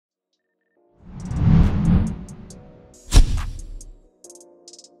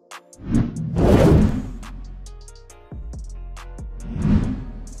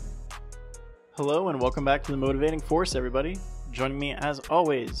Hello and welcome back to The Motivating Force, everybody. Joining me as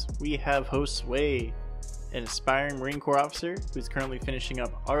always, we have host Sway, an aspiring Marine Corps officer who's currently finishing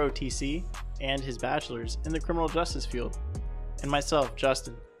up ROTC and his bachelor's in the criminal justice field. And myself,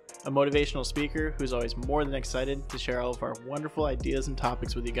 Justin, a motivational speaker who's always more than excited to share all of our wonderful ideas and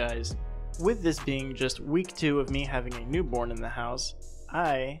topics with you guys. With this being just week 2 of me having a newborn in the house,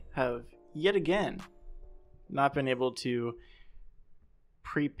 I have yet again not been able to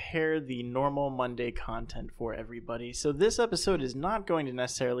prepare the normal Monday content for everybody. So this episode is not going to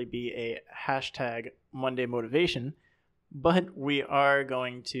necessarily be a hashtag Monday motivation, but we are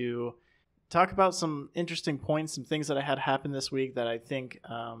going to talk about some interesting points, some things that I had happen this week that I think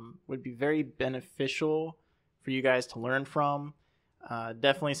would be very beneficial for you guys to learn from.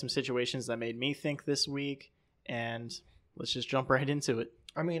 Definitely some situations that made me think this week, and let's just jump right into it.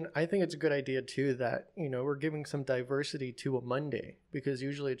 I mean, I think it's a good idea too that, we're giving some diversity to a Monday, because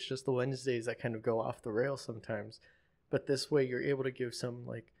usually it's just the Wednesdays that kind of go off the rails sometimes. But this way you're able to give some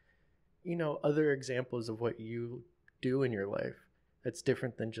other examples of what you do in your life that's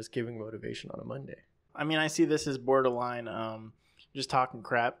different than just giving motivation on a Monday. I mean, I see this as borderline just talking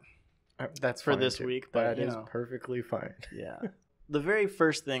crap. That's for this week, but that is perfectly fine. Yeah. The very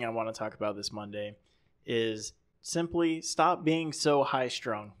first thing I want to talk about this Monday is simply stop being so high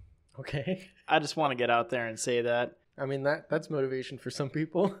strung. Okay. I just want to get out there and say that. I mean, that's motivation for some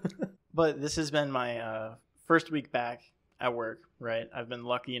people. But this has been my first week back at work, right? I've been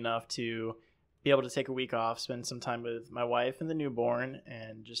lucky enough to be able to take a week off, spend some time with my wife and the newborn,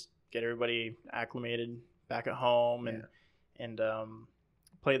 and just get everybody acclimated back at home and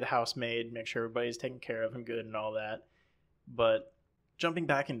play the housemaid, make sure everybody's taken care of and good and all that. But jumping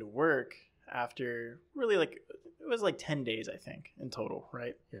back into work after really it was 10 days, I think, in total,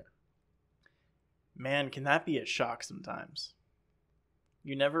 right? Yeah. Man, can that be a shock sometimes?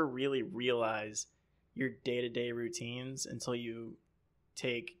 You never really realize your day-to-day routines until you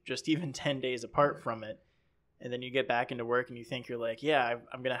take just even 10 days apart from it. And then you get back into work and you think you're like, yeah,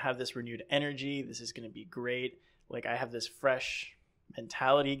 I'm going to have this renewed energy. This is going to be great. I have this fresh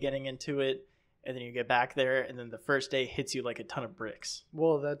mentality getting into it. And then you get back there and then the first day hits you like a ton of bricks.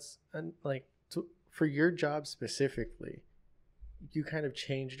 Well, that's for your job specifically, you kind of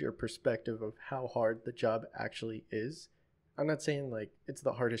changed your perspective of how hard the job actually is. I'm not saying it's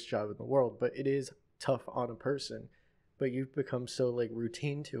the hardest job in the world, but it is tough on a person. But you've become so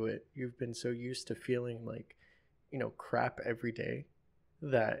routine to it. You've been so used to feeling crap every day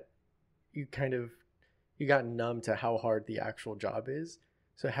that you got numb to how hard the actual job is.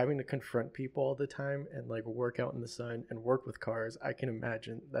 So having to confront people all the time and work out in the sun and work with cars, I can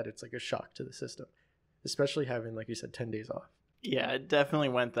imagine that it's a shock to the system, especially having, like you said, 10 days off. Yeah, it definitely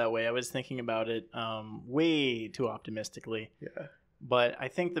went that way. I was thinking about it way too optimistically. Yeah. But I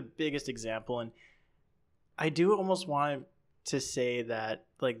think the biggest example, and I do almost want to say that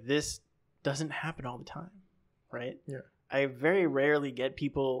this doesn't happen all the time, right? Yeah. I very rarely get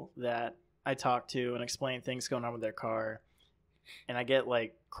people that I talk to and explain things going on with their car, and I get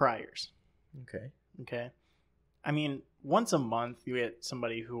criers. Okay. I mean, once a month you get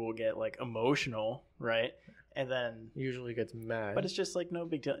somebody who will get emotional, right? And then usually gets mad. But it's just no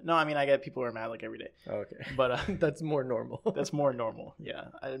big deal. No, I mean, I get people who are mad every day. Oh, okay. But that's more normal. That's more normal. Yeah.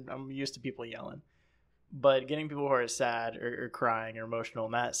 I'm used to people yelling. But getting people who are sad or crying or emotional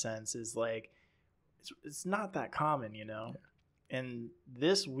in that sense is it's not that common, Yeah. And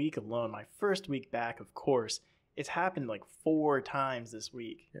this week alone, my first week back, of course, it's happened 4 times this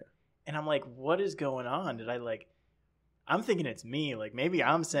week. Yeah. And I'm what is going on? Did I I'm thinking it's me. Maybe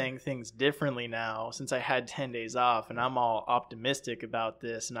I'm saying things differently now since I had 10 days off and I'm all optimistic about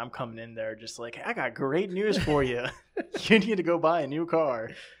this and I'm coming in there just I got great news for you. You need to go buy a new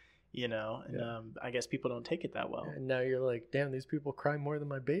car, and I guess people don't take it that well. And now you're damn, these people cry more than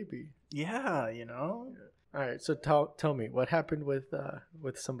my baby. Yeah, All right, so tell me what happened with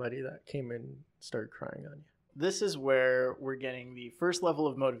somebody that came in and started crying on you. This is where we're getting the first level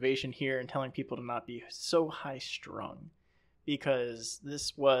of motivation here and telling people to not be so high strung, because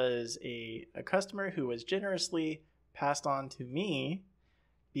this was a customer who was generously passed on to me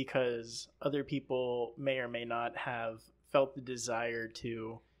because other people may or may not have felt the desire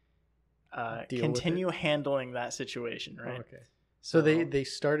to continue handling that situation, right? Oh, okay. So they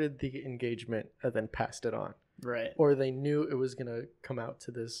started the engagement and then passed it on. Right. Or they knew it was going to come out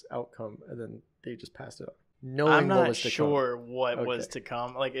to this outcome and then they just passed it on. Knowing I'm not what was sure what was to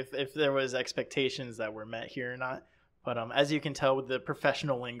come. If there was expectations that were met here or not. But as you can tell with the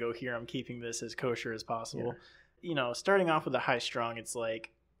professional lingo here, I'm keeping this as kosher as possible. Yeah. Starting off with a high strung, it's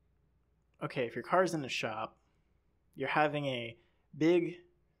okay, if your car's in the shop, you're having a big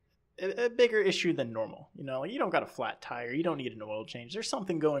a bigger issue than normal. You know, you don't got a flat tire. You don't need an oil change. There's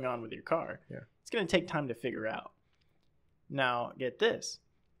something going on with your car. Yeah. It's going to take time to figure out. Now, get this.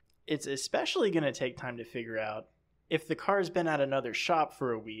 It's especially going to take time to figure out if the car's been at another shop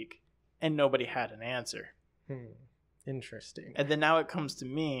for a week and nobody had an answer. Interesting. And then now it comes to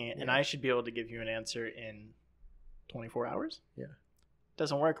me, and I should be able to give you an answer in 24 hours? Yeah.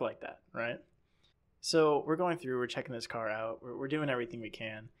 Doesn't work like that, right? So we're going through, we're checking this car out, we're doing everything we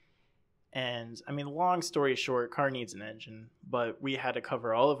can. And I mean, long story short, car needs an engine, but we had to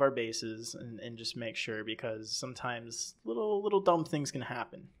cover all of our bases and just make sure, because sometimes little dumb things can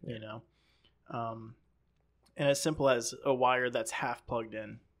happen, you know? And as simple as a wire that's half plugged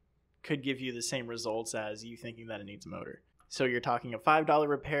in could give you the same results as you thinking that it needs a motor. So you're talking a $5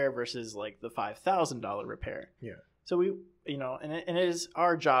 repair versus like the $5,000 repair. Yeah. So we, you know, and it is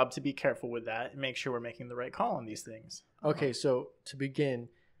our job to be careful with that and make sure we're making the right call on these things. Okay, so to begin,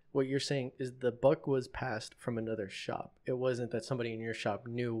 what you're saying is the buck was passed from another shop. It wasn't that somebody in your shop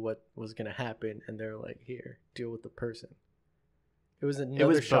knew what was going to happen and they're like, here, deal with the person. It was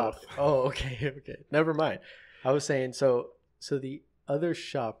another shop. Both. Oh, okay. Never mind. I was saying, so the other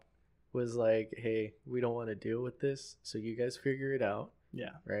shop was like, hey, we don't want to deal with this, so you guys figure it out.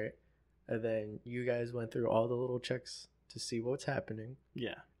 Yeah. Right? And then you guys went through all the little checks to see what's happening.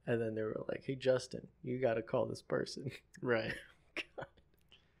 Yeah. And then they were like, hey, Justin, you got to call this person. Right. God.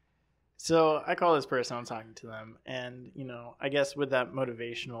 So I call this person, I'm talking to them. And, you know, I guess with that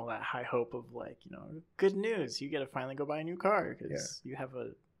motivational, that high hope of like, you know, good news, you get to finally go buy a new car because you have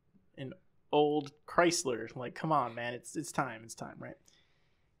an old Chrysler. Like, come on, man, it's time, right?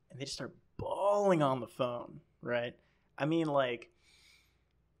 And they just start bawling on the phone, right? I mean, like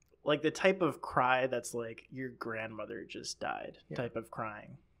the type of cry that's like your grandmother just died type of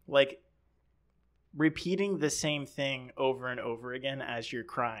crying. Like repeating the same thing over and over again as you're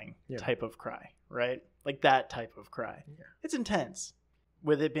crying type of cry, right? Like that type of cry. Yeah. It's intense.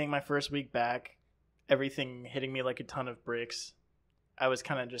 With it being my first week back, everything hitting me like a ton of bricks, I was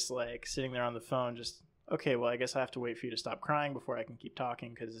kind of just like sitting there on the phone just, okay, well, I guess I have to wait for you to stop crying before I can keep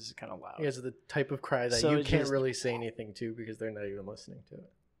talking because this is kind of loud. Yeah, it's the type of cry that you can't really say anything to because they're not even listening to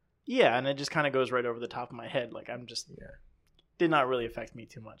it. Yeah, and it just kind of goes right over the top of my head. Like I'm just, did not really affect me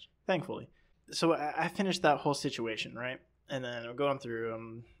too much, thankfully. So I finished that whole situation, right? And then I'm going through,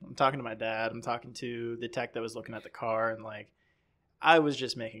 I'm talking to my dad, I'm talking to the tech that was looking at the car, and like, I was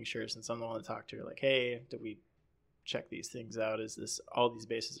just making sure, since I'm the one to talk to her, like, hey, did we check these things out? Is this, all these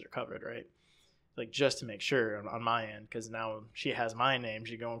bases are covered, right? Like, just to make sure on my end, because now she has my name.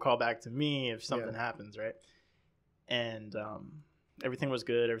 She go and call back to me if something happens, right? And everything was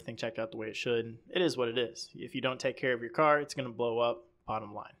good. Everything checked out the way it should. It is what it is. If you don't take care of your car, it's going to blow up,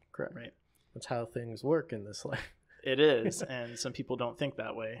 bottom line. Correct. Right? That's how things work in this life. It is, and some people don't think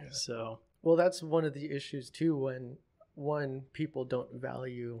that way. Yeah. So, well, that's one of the issues, too, when people don't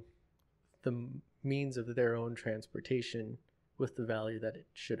value the means of their own transportation with the value that it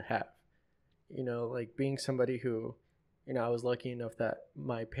should have. You know, like being somebody who, you know, I was lucky enough that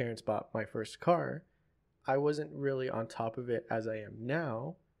my parents bought my first car. I wasn't really on top of it as I am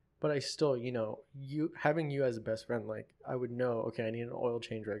now, but I still, you know, having you as a best friend, like I would know, okay, I need an oil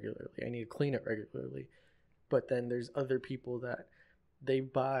change regularly. I need to clean it regularly. But then there's other people that they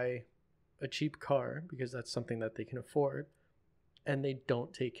buy a cheap car because that's something that they can afford, and they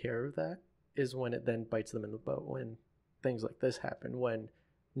don't take care of that, is when it then bites them in the butt when things like this happen, when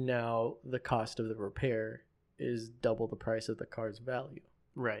now the cost of the repair is double the price of the car's value.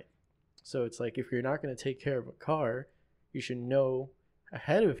 Right. So it's like, if you're not going to take care of a car, you should know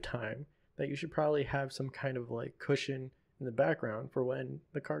ahead of time that you should probably have some kind of like cushion in the background for when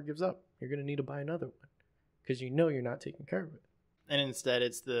the car gives up. You're going to need to buy another one because you know you're not taking care of it. And instead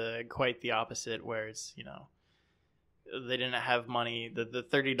it's quite the opposite, where it's, you know, they didn't have money, the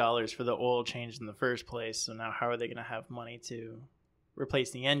 $30 for the oil change in the first place. So now how are they going to have money to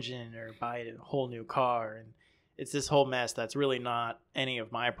replace the engine or buy a whole new car? And it's this whole mess that's really not any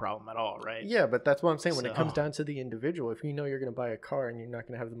of my problem at all, right? Yeah, but that's what I'm saying. When it comes down to the individual, if you know you're going to buy a car and you're not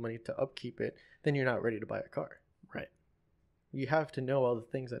going to have the money to upkeep it, then you're not ready to buy a car. Right. You have to know all the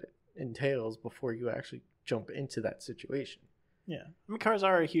things that it entails before you actually jump into that situation. Yeah. I mean, cars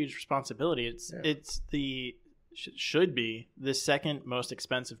are a huge responsibility. It's should be the second most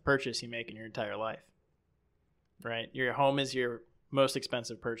expensive purchase you make in your entire life. Right? Your home is your most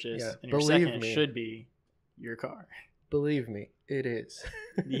expensive purchase, and your second should be your car. Believe me, it is.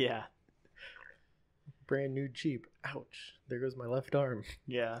 Yeah. Brand new Jeep. Ouch. There goes my left arm.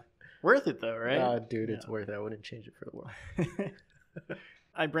 Yeah. Worth it though, right? Dude, it's worth it. I wouldn't change it for the world.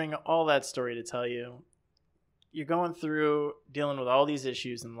 I bring all that story to tell you, you're going through dealing with all these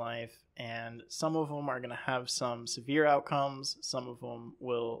issues in life, and some of them are going to have some severe outcomes. Some of them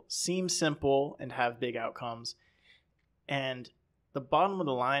will seem simple and have big outcomes. And the bottom of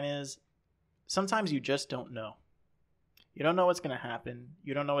the line is sometimes you just don't know. You don't know what's going to happen.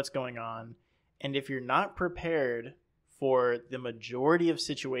 You don't know what's going on. And if you're not prepared for the majority of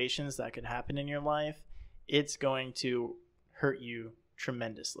situations that could happen in your life, it's going to hurt you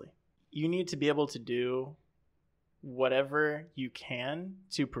tremendously. You need to be able to do whatever you can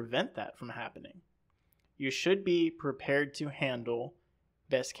to prevent that from happening. You should be prepared to handle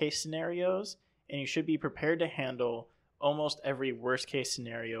best case scenarios, and you should be prepared to handle almost every worst case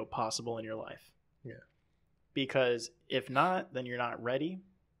scenario possible in your life. Yeah. Because if not, then you're not ready.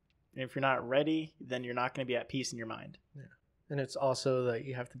 And if you're not ready, then you're not going to be at peace in your mind. Yeah. And it's also that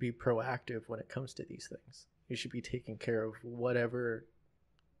you have to be proactive when it comes to these things. You should be taking care of whatever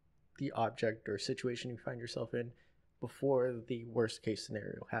the object or situation you find yourself in before the worst case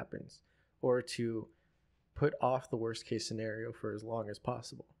scenario happens, or to put off the worst case scenario for as long as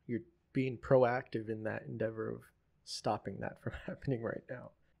possible. You're being proactive in that endeavor of stopping that from happening right now.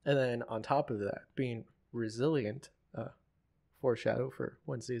 And then on top of that, being resilient, foreshadow for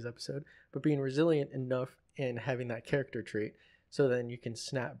Wednesday's episode, but being resilient enough and having that character trait so then you can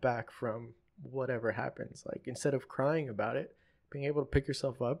snap back from whatever happens. Like, instead of crying about it, being able to pick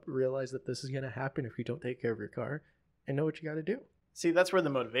yourself up, realize that this is going to happen if you don't take care of your car, and know what you got to do. See, that's where the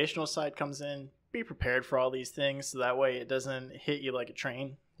motivational side comes in. Be prepared for all these things so that way it doesn't hit you like a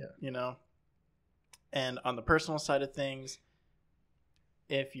train, you know? And on the personal side of things,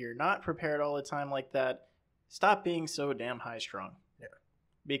 if you're not prepared all the time like that, stop being so damn high strung. Yeah.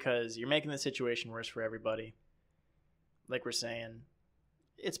 Because you're making the situation worse for everybody. Like we're saying,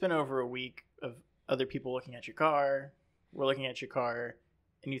 it's been over a week of other people looking at your car. We're looking at your car,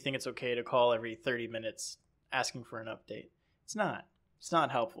 and you think it's okay to call every 30 minutes asking for an update. It's not. It's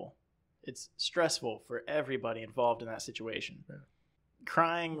not helpful. It's stressful for everybody involved in that situation. Yeah.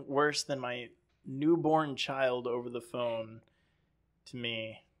 Crying worse than my newborn child over the phone to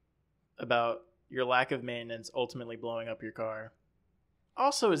me about your lack of maintenance ultimately blowing up your car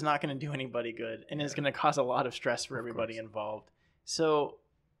also is not going to do anybody good, and is going to cause a lot of stress for everybody involved. So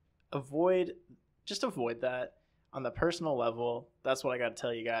avoid that. On the personal level, that's what I got to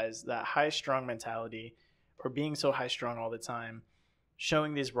tell you guys. That high-strung mentality, or being so high-strung all the time,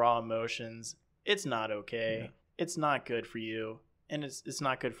 showing these raw emotions, it's not okay. Yeah. It's not good for you, and it's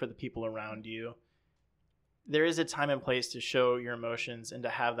not good for the people around you. There is a time and place to show your emotions and to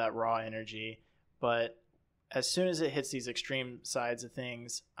have that raw energy, but as soon as it hits these extreme sides of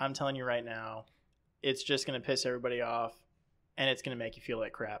things, I'm telling you right now, it's just going to piss everybody off, and it's going to make you feel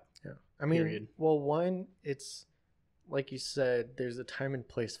like crap. Yeah. I mean, period. Well, one, it's like you said, there's a time and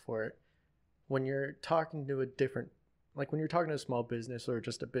place for it. When you're talking to when you're talking to a small business or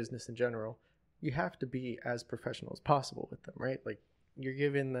just a business in general, you have to be as professional as possible with them, right? Like, you're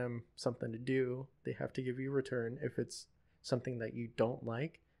giving them something to do. They have to give you a return. If it's something that you don't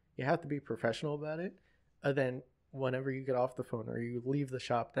like, you have to be professional about it. And then whenever you get off the phone or you leave the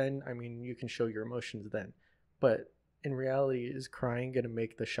shop, then, I mean, you can show your emotions then. But in reality, is crying going to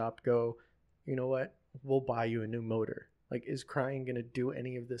make the shop go, you know what, we'll buy you a new motor? Like, is crying going to do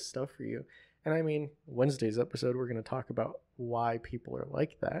any of this stuff for you? And I mean, Wednesday's episode, we're going to talk about why people are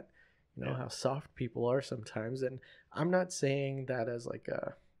like that, how soft people are sometimes. And I'm not saying that as like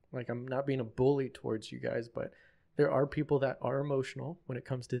I'm not being a bully towards you guys, but there are people that are emotional when it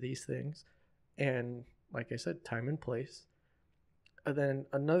comes to these things. And like I said, time and place. And then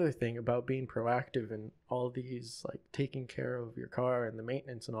another thing about being proactive and all these, like, taking care of your car and the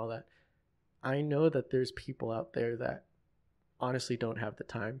maintenance and all that, I know that there's people out there that honestly don't have the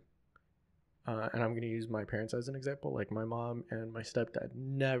time. And I'm going to use my parents as an example. Like, my mom and my stepdad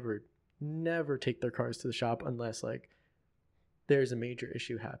never take their cars to the shop unless, like, there's a major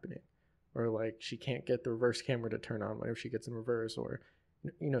issue happening, or like she can't get the reverse camera to turn on whenever she gets in reverse, or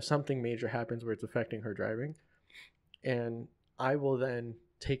something major happens where it's affecting her driving. And I will then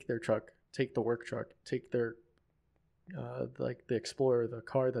take their truck, take the work truck, take their like the Explorer, the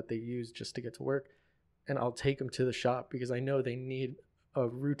car that they use just to get to work, and I'll take them to the shop because I know they need a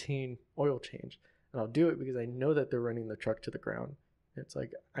routine oil change. And I'll do it because I know that they're running the truck to the ground. It's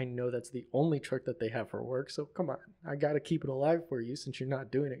like, I know that's the only truck that they have for work, so come on, I got to keep it alive for you since you're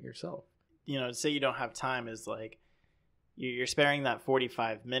not doing it yourself. To say you don't have time is like you're sparing that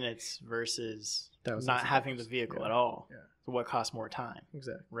 45 minutes versus not having the vehicle at all. Yeah. So what costs more time?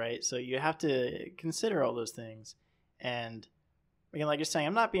 Exactly. Right? So you have to consider all those things. And again, like you're saying,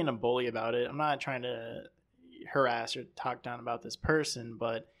 I'm not being a bully about it. I'm not trying to harass or talk down about this person,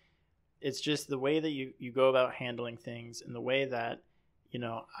 but it's just the way that you go about handling things, and the way that,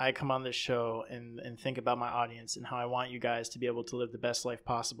 I come on this show and think about my audience and how I want you guys to be able to live the best life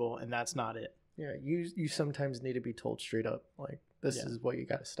possible. And that's not it. Yeah. You sometimes need to be told straight up, like, this is what you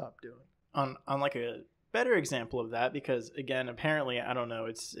got to stop doing. On like a better example of that, because again, apparently, I don't know,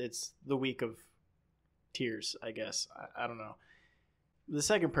 it's the week of tears, I guess. I don't know. The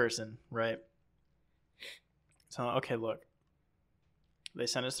second person, right? So, okay, look, they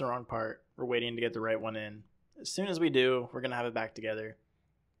sent us the wrong part. We're waiting to get the right one in. As soon as we do, we're going to have it back together.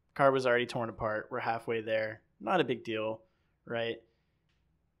 Car was already torn apart. We're halfway there. Not a big deal, right?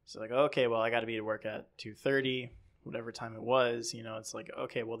 So like, okay, well, I got to be to work at 2:30, whatever time it was. It's like,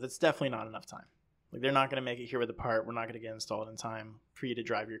 okay, well, that's definitely not enough time. Like, they're not going to make it here with the part. We're not going to get installed in time for you to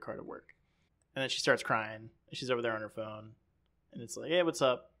drive your car to work. And then she starts crying. She's over there on her phone. And it's like, hey, what's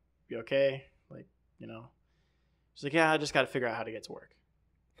up? You okay? Like, She's like, yeah, I just got to figure out how to get to work.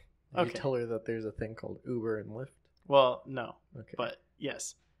 Okay. You tell her that there's a thing called Uber and Lyft? Well, no. Okay. But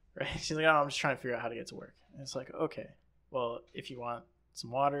yes. Right? She's like, oh, I'm just trying to figure out how to get to work. And it's like, okay. Well, if you want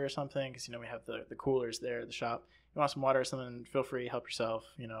some water or something, because, we have the coolers there at the shop. You want some water or something, feel free, help yourself,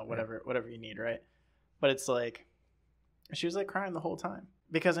 whatever you need, right? But it's like, she was like crying the whole time.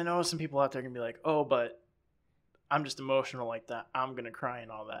 Because I know some people out there can be like, oh, but I'm just emotional like that. I'm going to cry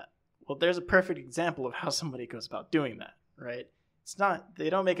and all that. Well, there's a perfect example of how somebody goes about doing that, right? It's not, they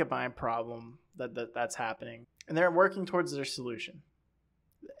don't make it by a problem that's happening. And they're working towards their solution.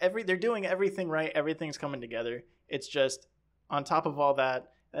 They're doing everything right. Everything's coming together. It's just on top of all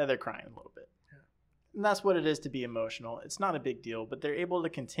that, they're crying a little bit. Yeah. And that's what it is to be emotional. It's not a big deal, but they're able to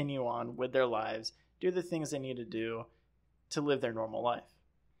continue on with their lives, do the things they need to do to live their normal life.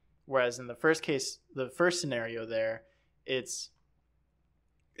 Whereas in the first case, the first scenario there, it's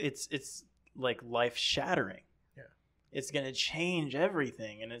like life shattering. Yeah. It's going to change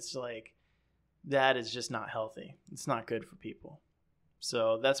everything. And it's like, that is just not healthy. It's not good for people.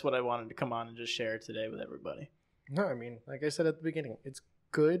 So that's what I wanted to come on and just share today with everybody. No, I mean, like I said at the beginning, it's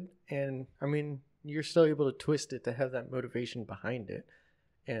good. And I mean, you're still able to twist it to have that motivation behind it.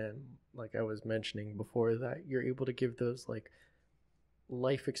 And like I was mentioning before, that you're able to give those like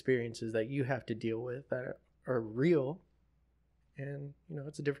life experiences that you have to deal with that are real. And,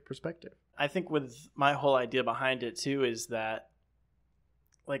 it's a different perspective. I think with my whole idea behind it too is that,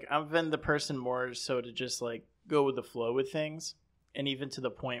 like, I've been the person more so to just like go with the flow with things. And even to the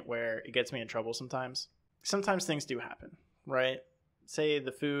point where it gets me in trouble sometimes. Sometimes things do happen, right? Say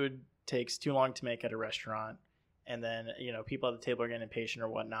the food takes too long to make at a restaurant. And then, people at the table are getting impatient or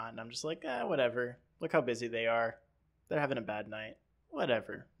whatnot. And I'm just like, whatever. Look how busy they are. They're having a bad night.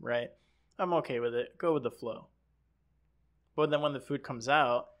 Whatever, right? I'm okay with it. Go with the flow. But then when the food comes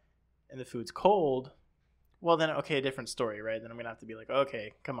out and the food's cold, well then, okay, a different story, right? Then I'm going to have to be like,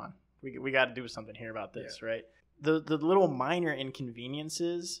 okay, come on. We got to do something here about this, right? The little minor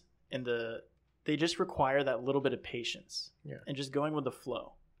inconveniences and they just require that little bit of patience and just going with the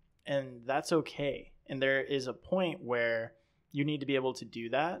flow. And that's okay. And there is a point where you need to be able to do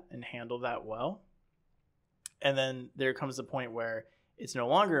that and handle that well. And then there comes the point where it's no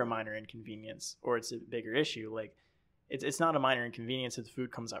longer a minor inconvenience or it's a bigger issue. Like, it's not a minor inconvenience if the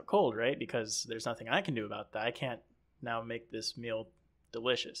food comes out cold, right? Because there's nothing I can do about that. I can't now make this meal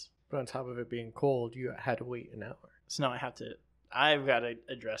delicious. But on top of it being cold, you had to wait an hour. So now I've got to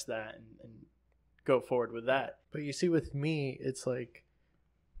address that and go forward with that. But you see, with me, it's like,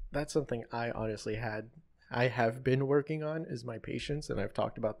 that's something I honestly I have been working on, is my patience. And I've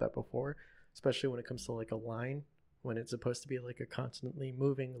talked about that before, especially when it comes to like a line, when it's supposed to be like a constantly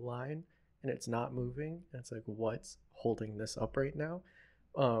moving line and it's not moving. And it's like, what's holding this up right now?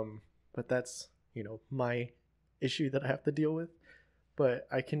 But that's, my issue that I have to deal with. But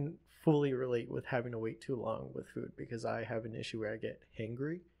I can fully relate with having to wait too long with food, because I have an issue where I get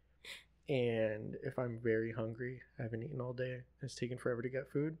hangry. And if I'm very hungry, I haven't eaten all day, it's taking forever to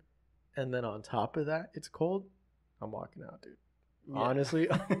get food. And then on top of that, it's cold, I'm walking out, dude. Yeah. Honestly,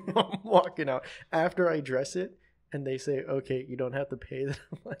 I'm walking out. After I dress it and they say, okay, you don't have to pay, then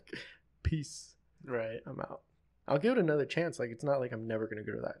I'm like, peace. Right. I'm out. I'll give it another chance. Like, it's not like I'm never going to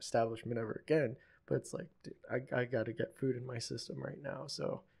go to that establishment ever again. But it's like, dude, I got to get food in my system right now.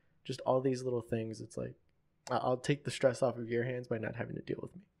 So just all these little things, it's like, I'll take the stress off of your hands by not having to deal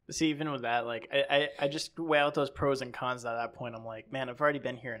with me. See, even with that, like, I just weigh out those pros and cons at that point. I'm like, man, I've already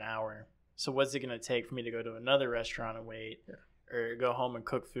been here an hour. So what's it going to take for me to go to another restaurant and wait? Yeah. Or go home and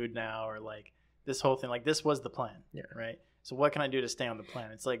cook food now? Or like this whole thing, like this was the plan, right? So what can I do to stay on the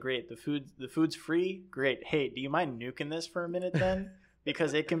plan? It's like, great, the food's free. Great. Hey, do you mind nuking this for a minute then?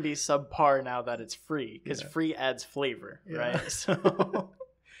 Because it can be subpar now that it's free, because free adds flavor, right? So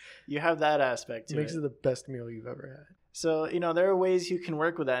you have that aspect to Makes it. it the best meal you've ever had. So, there are ways you can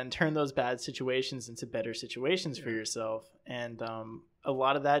work with that and turn those bad situations into better situations for yourself. And a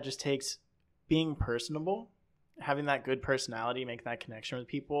lot of that just takes being personable, having that good personality, making that connection with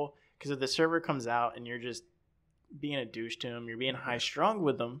people. Because if the server comes out and you're just being a douche to them, you're being high strung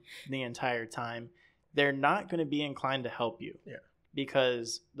with them the entire time, they're not going to be inclined to help you. Yeah.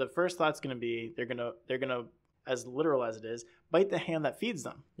 Because the first thought's going to be they're gonna, as literal as it is, bite the hand that feeds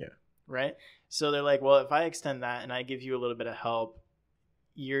them. Yeah. Right? So they're like, well, if I extend that and I give you a little bit of help,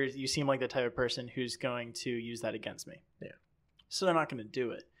 you seem like the type of person who's going to use that against me. Yeah. So they're not going to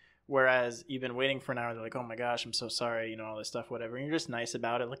do it. Whereas you've been waiting for an hour, they're like, oh my gosh, I'm so sorry, all this stuff, whatever. And you're just nice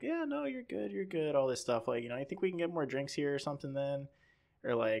about it. Like, yeah, no, you're good, all this stuff. Like, I think we can get more drinks here or something then.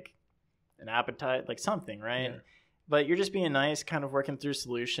 Or like an appetite, like something, right? Yeah. But you're just being nice, kind of working through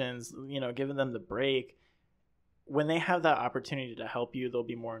solutions, giving them the break. When they have that opportunity to help you, they'll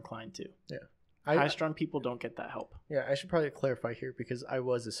be more inclined to. Yeah. High-strung people don't get that help. Yeah, I should probably clarify here because I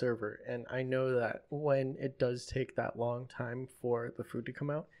was a server, and I know that when it does take that long time for the food to come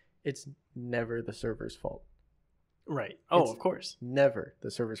out, it's never the server's fault. Right. Oh, of course. Never the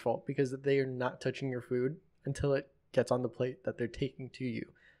server's fault because they are not touching your food until it gets on the plate that they're taking to you.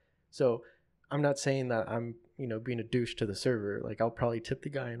 So I'm not saying that I'm, being a douche to the server. Like, I'll probably tip the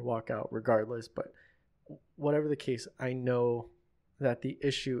guy and walk out regardless, but whatever the case, I know that the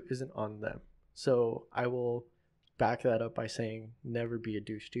issue isn't on them. So I will back that up by saying never be a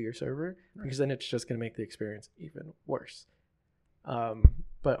douche to your server, because then it's just going to make the experience even worse.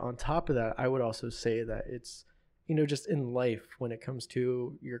 But on top of that, I would also say that it's, just in life, when it comes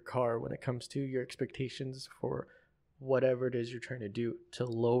to your car, when it comes to your expectations for whatever it is you're trying to do, to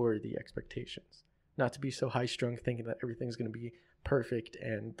lower the expectations, not to be so high strung thinking that everything's going to be perfect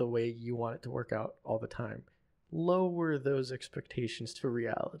and the way you want it to work out all the time. Lower those expectations to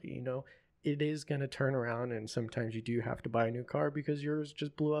reality. It is going to turn around, and sometimes you do have to buy a new car because yours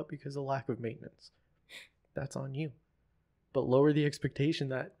just blew up because of lack of maintenance. That's on you. But lower the expectation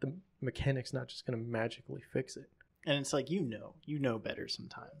that the mechanic's not just going to magically fix it. And it's like, you know better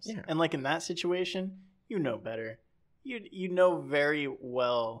sometimes. Yeah. And like in that situation, you know better. You know very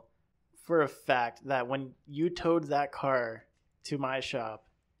well for a fact that when you towed that car to my shop,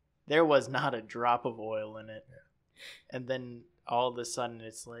 there was not a drop of oil in it. Yeah. And then all of a sudden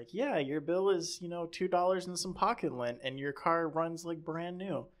it's like, yeah, your bill is, $2 and some pocket lint, and your car runs like brand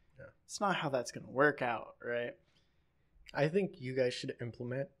new. Yeah. It's not how that's going to work out, right? I think you guys should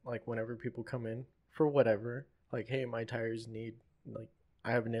implement, like, whenever people come in for whatever, like, hey, my tires need, like,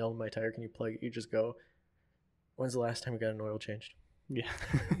 I have a nail in my tire, can you plug it? You just go, when's the last time you got an oil changed? Yeah.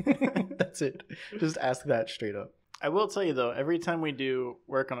 That's it. Just ask that straight up. I will tell you, though, every time we do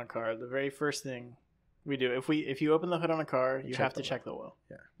work on a car, the very first thing we do, if you open the hood on a car, you have to check the oil.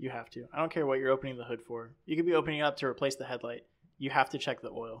 Yeah. You have to. I don't care what you're opening the hood for. You could be opening it up to replace the headlight. You have to check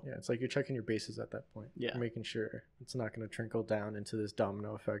the oil. Yeah, it's like you're checking your bases at that point. Yeah. You're making sure it's not going to trickle down into this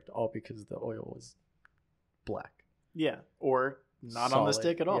domino effect, all because the oil was black. Yeah, or not solid on the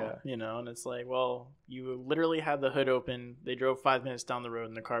stick at all. Yeah. And it's like, well, you literally had the hood open. They drove 5 minutes down the road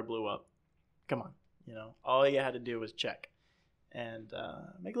and the car blew up. Come on. All you had to do was check. And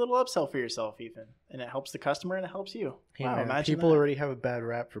make a little upsell for yourself, even. And it helps the customer and it helps you. Hey, wow, imagine people already have a bad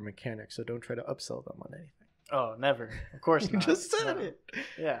rap for mechanics, so don't try to upsell them on anything. Oh, never. Of course not. You just said it.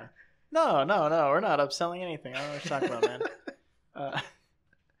 Yeah. No. We're not upselling anything. I don't know what you're talking about, man.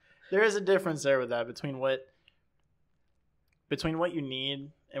 There is a difference there with that between what you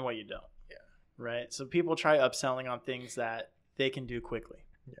need and what you don't. Yeah. Right? So people try upselling on things that they can do quickly.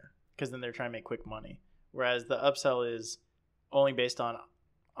 Yeah. Because then they're trying to make quick money. Whereas the upsell is only based on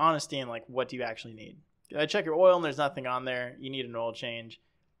honesty and, like, what do you actually need? I check your oil and there's nothing on there. You need an oil change.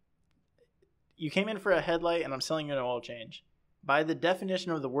 You came in for a headlight and I'm selling you an oil change. By the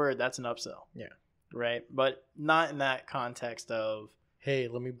definition of the word, that's an upsell. Yeah. Right? But not in that context of, hey,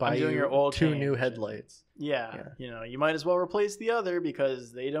 let me buy you your oil 2 new headlights. Yeah. You might as well replace the other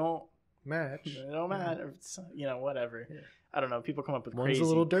because they don't match. They don't match. Whatever. Yeah. I don't know. People come up with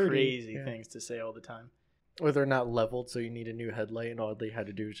crazy things to say all the time. Or they're not leveled, so you need a new headlight, and all they had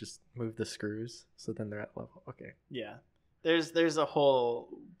to do is just move the screws, so then they're at level. Okay. Yeah. There's a whole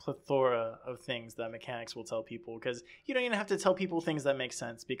plethora of things that mechanics will tell people, because you don't even have to tell people things that make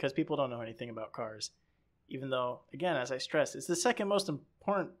sense, because people don't know anything about cars. Even though, again, as I stressed, it's the second most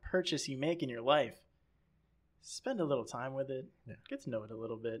important purchase you make in your life. Spend a little time with it. Yeah. Get to know it a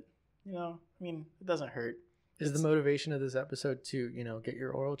little bit. It doesn't hurt. Is the motivation of this episode to, get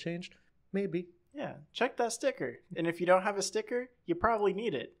your oil changed? Maybe. Yeah, check that sticker. And if you don't have a sticker, you probably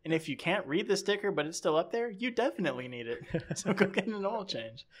need it. And if you can't read the sticker but it's still up there, you definitely need it. So go get an oil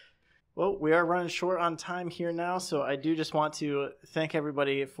change. Well, we are running short on time here now, so I do just want to thank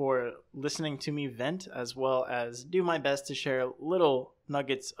everybody for listening to me vent, as well as do my best to share little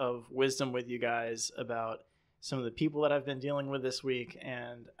nuggets of wisdom with you guys about some of the people that I've been dealing with this week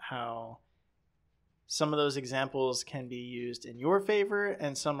and how some of those examples can be used in your favor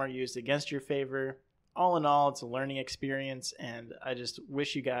and some are used against your favor. All in all, it's a learning experience, and I just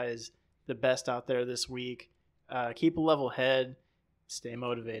wish you guys the best out there this week. Keep a level head, stay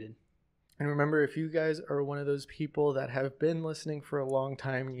motivated. And remember, if you guys are one of those people that have been listening for a long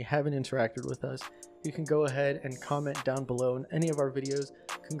time and you haven't interacted with us, you can go ahead and comment down below in any of our videos.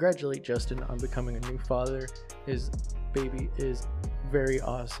 Congratulate Justin on becoming a new father. His baby is very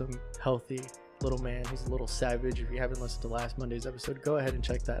awesome, healthy little man. He's a little savage. If you haven't listened to last Monday's episode, go ahead and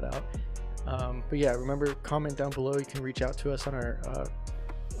check that out. But yeah, remember, comment down below. You can reach out to us on our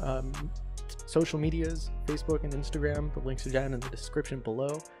social medias, Facebook and Instagram. The links are down in the description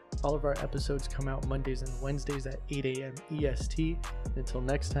below. All of our episodes come out Mondays and Wednesdays at 8 a.m. EST. Until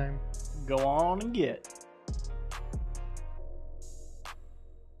next time, go on and get.